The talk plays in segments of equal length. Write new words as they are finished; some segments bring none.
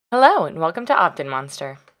Hello and welcome to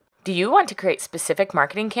OptinMonster. Do you want to create specific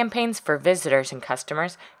marketing campaigns for visitors and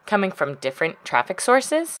customers coming from different traffic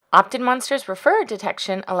sources? OptinMonster's referrer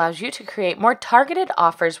detection allows you to create more targeted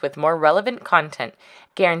offers with more relevant content,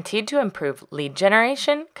 guaranteed to improve lead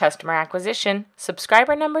generation, customer acquisition,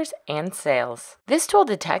 subscriber numbers, and sales. This tool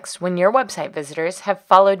detects when your website visitors have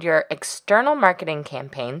followed your external marketing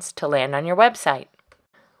campaigns to land on your website,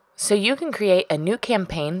 so you can create a new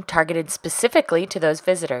campaign targeted specifically to those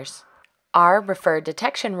visitors. Our referrer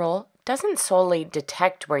detection rule doesn't solely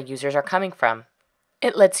detect where users are coming from.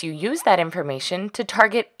 It lets you use that information to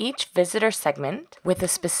target each visitor segment with a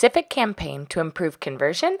specific campaign to improve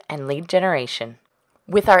conversion and lead generation.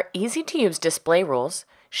 With our easy-to-use display rules,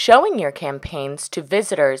 showing your campaigns to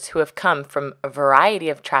visitors who have come from a variety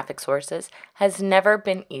of traffic sources has never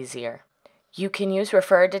been easier. You can use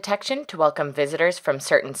referrer detection to welcome visitors from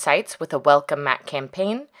certain sites with a Welcome Mat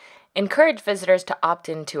campaign, encourage visitors to opt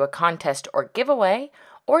into a contest or giveaway,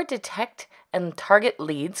 or detect and target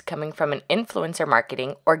leads coming from an influencer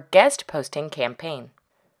marketing or guest posting campaign.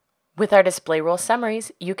 With our display rule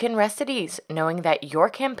summaries, you can rest at ease knowing that your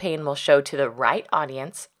campaign will show to the right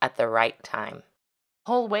audience at the right time.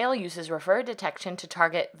 Whole Whale uses referrer detection to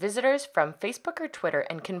target visitors from Facebook or Twitter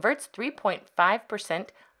and converts 3.5%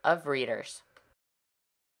 of readers.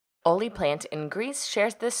 Oliplant in Greece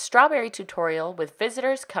shares this strawberry tutorial with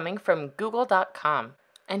visitors coming from google.com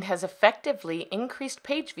and has effectively increased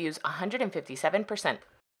page views 157%.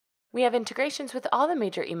 We have integrations with all the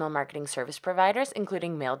major email marketing service providers,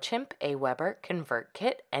 including MailChimp, Aweber,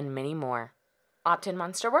 ConvertKit, and many more.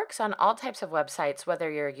 OptinMonster works on all types of websites, whether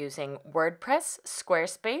you're using WordPress,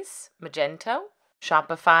 Squarespace, Magento,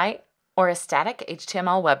 Shopify, or a static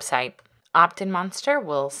HTML website. OptinMonster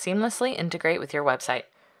will seamlessly integrate with your website.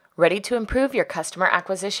 Ready to improve your customer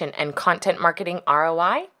acquisition and content marketing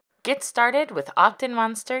ROI? Get started with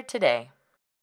OptinMonster today.